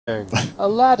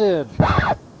Aladdin,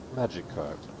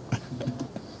 Magikarp,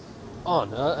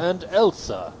 Anna and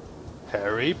Elsa,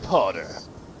 Harry Potter,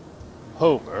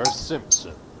 Homer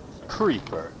Simpson,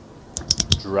 Creeper,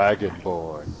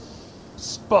 Dragonborn,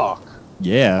 Spock,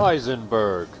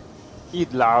 Heisenberg,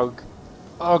 Idlaug,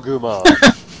 Agumon,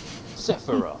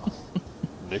 Sephiroth,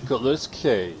 Nicolas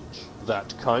Cage,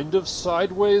 that kind of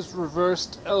sideways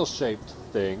reversed L-shaped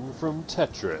thing from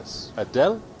Tetris,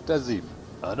 Adele Dazeem,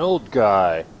 an old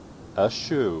guy, a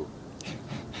shoe,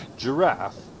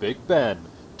 Giraffe, Big Ben,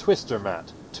 Twister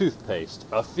Mat, Toothpaste,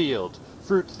 a field,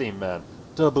 Fruit Theme Man,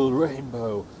 Double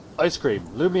Rainbow, Ice Cream,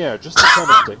 Lumiere, Just a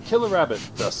Candlestick, Killer Rabbit,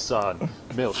 The Sun,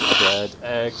 Milk, Bread,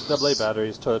 Eggs, AA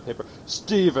batteries, Toilet Paper,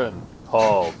 Steven,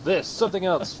 Paul, This, Something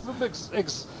Else,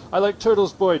 I Like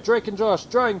Turtles Boy, Drake and Josh,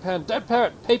 Drying Pan, Dead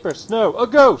Parrot, Paper, Snow, a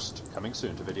Ghost! Coming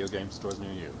soon to video game stores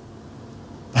near you.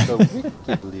 The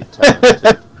wickedly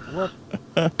talented... What?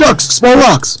 Ducks, small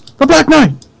rocks, the Black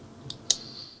Knight!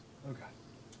 Okay.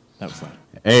 That was loud.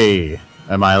 Hey,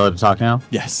 am I allowed to talk now?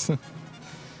 Yes.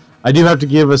 I do have to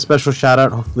give a special shout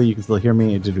out. Hopefully you can still hear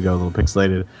me. It did go a little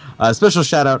pixelated. Special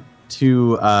shout out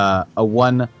to a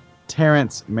one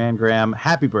Terrence Mangram.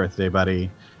 Happy birthday, buddy.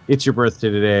 It's your birthday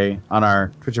today on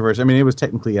our Twitchaversary. I mean, it was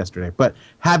technically yesterday, but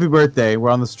happy birthday.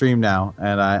 We're on the stream now,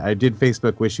 and I did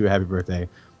Facebook wish you a happy birthday,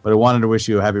 but I wanted to wish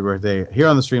you a happy birthday here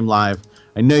on the stream live.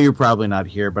 I know you're probably not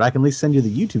here, but I can at least send you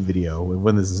the YouTube video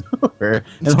when this is over.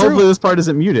 And hopefully this part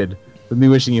isn't muted with me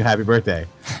wishing you happy birthday.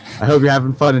 I hope you're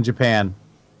having fun in Japan.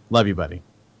 Love you, buddy.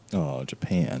 Oh,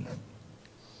 Japan.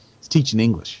 He's teaching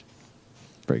English.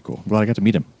 Very cool. Glad I got to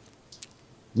meet him.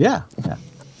 Yeah. Yeah.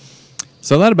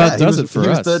 So that about does it for us.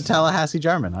 He was the Tallahassee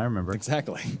Jarman, I remember.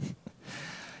 Exactly.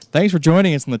 Thanks for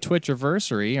joining us on the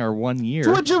Twitchaversary, our 1 year.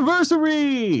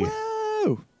 Twitchaversary!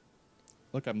 Woo!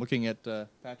 Look, I'm looking at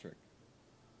Patrick.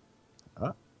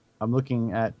 I'm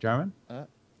looking at Jarman.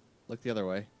 Look the other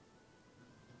way.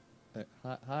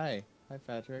 Hi,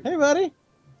 Patrick. Hey, buddy.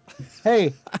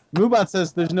 Hey, Moobot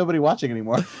says there's nobody watching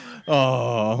anymore.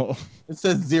 Oh. It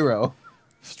says 0.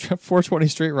 420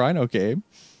 Straight Rhino game.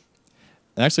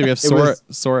 And actually, we have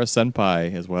Sora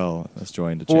Senpai as well. That's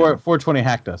joined the channel. 420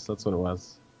 hacked us. That's what it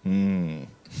was.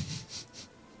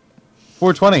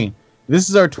 420. This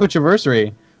is our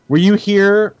Twitchaversary. Were you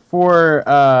here for...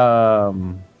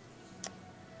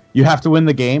 You have to win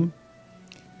the game?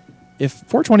 If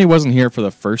 420 wasn't here for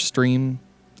the first stream,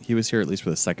 he was here at least for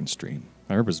the second stream.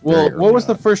 I remember it was very early what was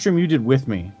on. the first stream you did with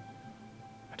me?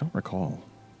 I don't recall.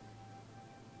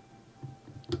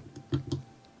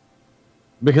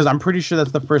 Because I'm pretty sure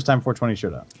that's the first time 420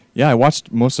 showed up. Yeah, I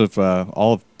watched most of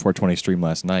all of 420 stream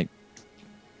last night.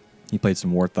 He played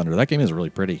some War Thunder. That game is really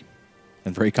pretty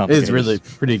and very complicated. It's really a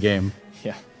pretty game.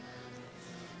 Yeah.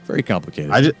 Very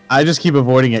complicated. I just keep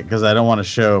avoiding it because I don't want to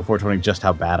show 420 just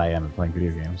how bad I am at playing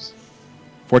video games.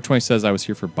 420 says I was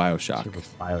here for Bioshock.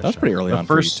 That was pretty early on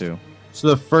for you, too. So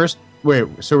the first... Wait,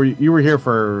 so you were here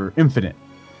for Infinite?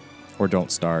 Or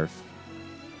Don't Starve.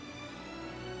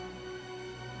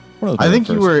 I think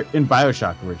you were in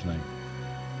Bioshock originally.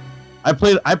 I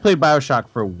played Bioshock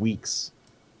for weeks.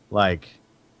 Like...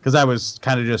 Because I was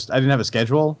kind of just... I didn't have a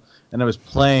schedule, and I was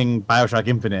playing Bioshock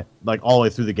Infinite like all the way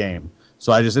through the game.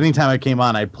 So I just... Anytime I came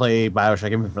on, I'd play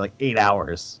Bioshock Infinite for like 8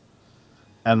 hours.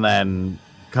 And then...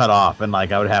 cut off, and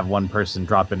like I would have one person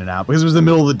drop in and out because it was the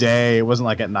middle of the day. It wasn't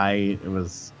like at night. It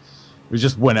was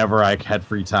just whenever I had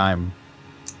free time.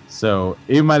 So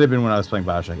it might have been when I was playing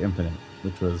Bioshock Infinite,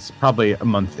 which was probably a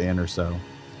month in or so.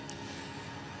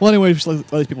 Well, anyway, we should let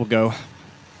these people go.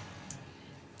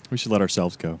 We should let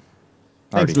ourselves go.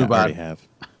 Thanks, Moobot. I already have.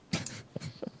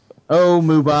 Oh,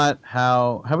 Moobot,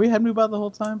 have we had Moobot the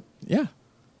whole time? Yeah.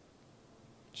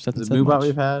 Is it Moobot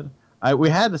we've had?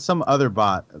 We had some other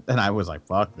bot, and I was like,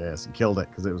 fuck this, and killed it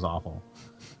because it was awful.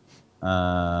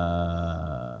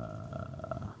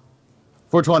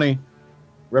 420,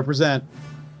 represent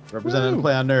and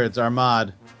play on nerds, our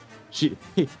mod.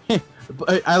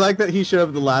 I like that he showed up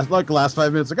at the last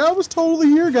 5 minutes, like, I was totally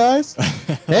here, guys.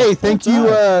 Hey, thank you,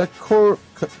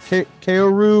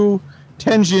 Kaoru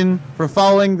Tenjin, for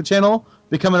following the channel,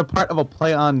 becoming a part of a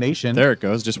Play On Nation. There it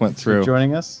goes, just went through.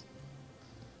 Joining us.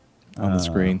 On the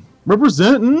screen.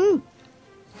 Representing.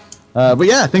 But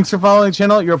yeah, thanks for following the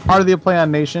channel. You're a part of the Play On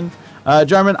Nation.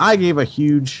 Jarman, I gave a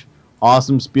huge,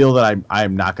 awesome spiel that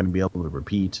I'm not going to be able to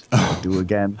repeat. Do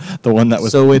again. The one that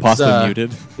was possibly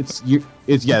muted. It's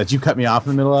that you cut me off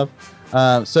in the middle of.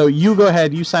 So you go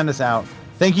ahead. You sign us out.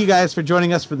 Thank you guys for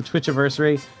joining us for the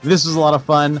Twitchaversary. This was a lot of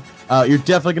fun. You're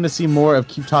definitely going to see more of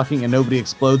Keep Talking and Nobody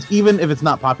Explodes, even if it's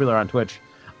not popular on Twitch.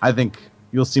 I think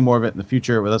you'll see more of it in the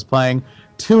future with us playing.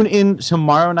 Tune in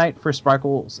tomorrow night for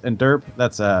Sparkles and Derp.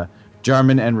 That's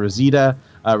Jarman and Rosita.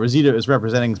 Rosita is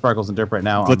representing Sparkles and Derp right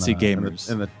now. Glitzy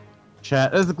Gamers. In the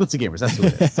chat. The Glitzy Gamers. That's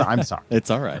what it is. So, I'm sorry. It's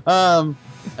all right.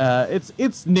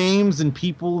 It's names and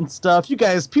people and stuff. You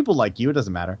guys, people like you. It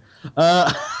doesn't matter.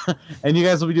 And you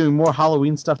guys will be doing more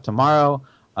Halloween stuff tomorrow.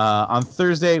 On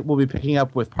Thursday, we'll be picking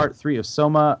up with part 3 of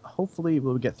Soma. Hopefully,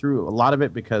 we'll get through a lot of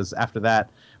it because after that,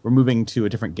 we're moving to a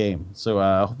different game. So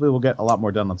hopefully, we'll get a lot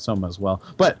more done on Soma as well.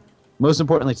 But most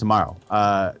importantly, tomorrow,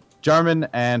 Jarman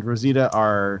and Rosita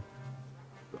are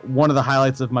one of the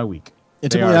highlights of my week.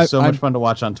 They are so much fun to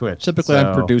watch on Twitch. Typically,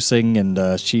 I'm producing,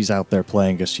 and she's out there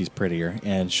playing because she's prettier.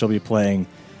 And she'll be playing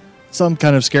some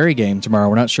kind of scary game tomorrow.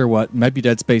 We're not sure what. Might be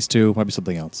Dead Space 2. Might be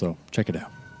something else. So check it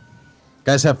out.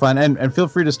 Guys, have fun. And feel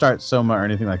free to start Soma or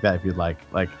anything like that if you'd like.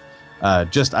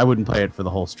 Just I wouldn't play it for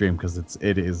the whole stream because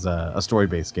it is a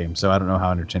story-based game. So I don't know how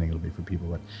entertaining it'll be for people.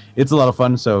 But it's a lot of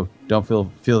fun, so don't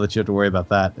feel that you have to worry about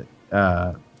that.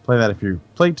 Play that if you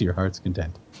play to your heart's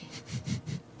content.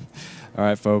 All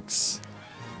right, folks.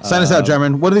 Sign us out,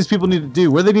 Jarman. What do these people need to do?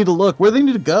 Where do they need to look? Where do they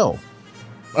need to go?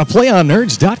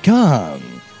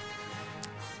 PlayOnNerds.com.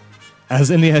 As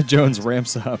Indiana Jones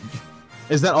ramps up.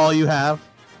 Is that all you have?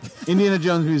 Indiana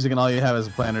Jones music and all you have is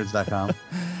PlayOnNerds.com.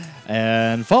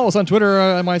 And follow us on Twitter,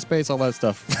 MySpace, all that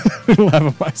stuff. We don't have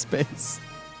a MySpace.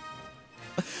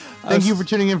 Thank you for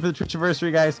tuning in for the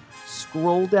Twitchaversary, guys.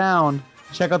 Scroll down.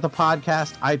 Check out the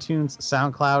podcast, iTunes,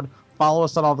 SoundCloud. Follow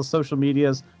us on all the social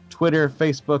medias. Twitter,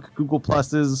 Facebook, Google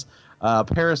Pluses,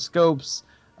 Periscopes,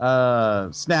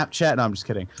 Snapchat. No, I'm just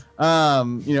kidding.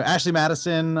 Ashley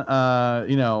Madison.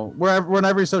 We're on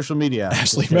every social media.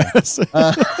 Ashley Madison.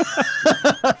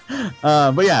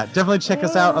 But yeah, definitely check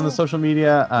us out on the social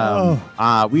media.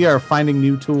 We are finding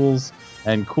new tools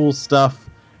and cool stuff,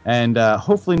 and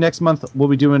hopefully next month we'll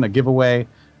be doing a giveaway.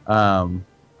 I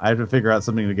have to figure out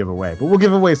something to give away, but we'll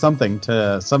give away something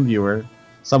to some viewer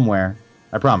somewhere.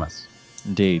 I promise.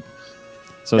 Indeed.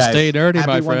 So guys, stay nerdy,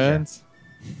 my friends.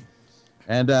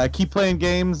 And keep playing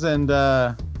games and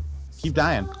keep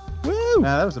dying. Woo!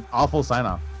 That was an awful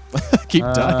sign-off. Keep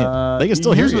dying. They can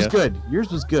still hear you. Yours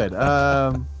was good.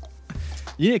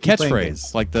 You need a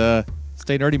catchphrase, like the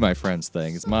stay nerdy, my friends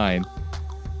thing. It's mine.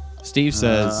 Steve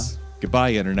says,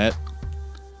 goodbye, Internet.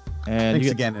 And thanks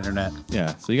again, Internet.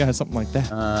 Yeah, so you got to have something like that.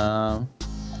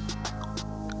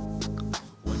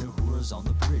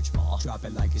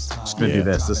 Just gonna do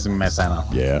this. This is my sign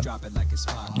off. Yeah.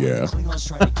 Yeah.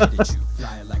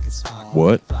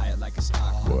 What?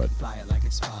 What?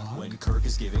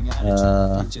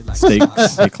 Stay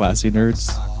classy,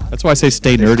 nerds. That's why I say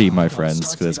stay nerdy, my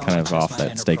friends, because it's kind of off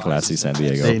that stay classy San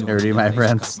Diego. Stay nerdy, my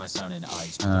friends.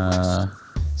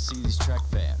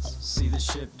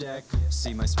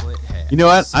 You know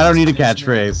what? I don't need a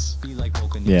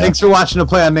catchphrase. Yeah. Thanks for watching the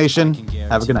Play On Nation.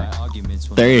 Have a good night.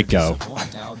 There you go.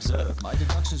 My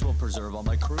deductions will preserve all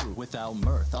my crew. Without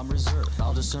mirth, I'm reserved.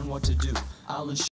 I'll discern what to do. I'll ensure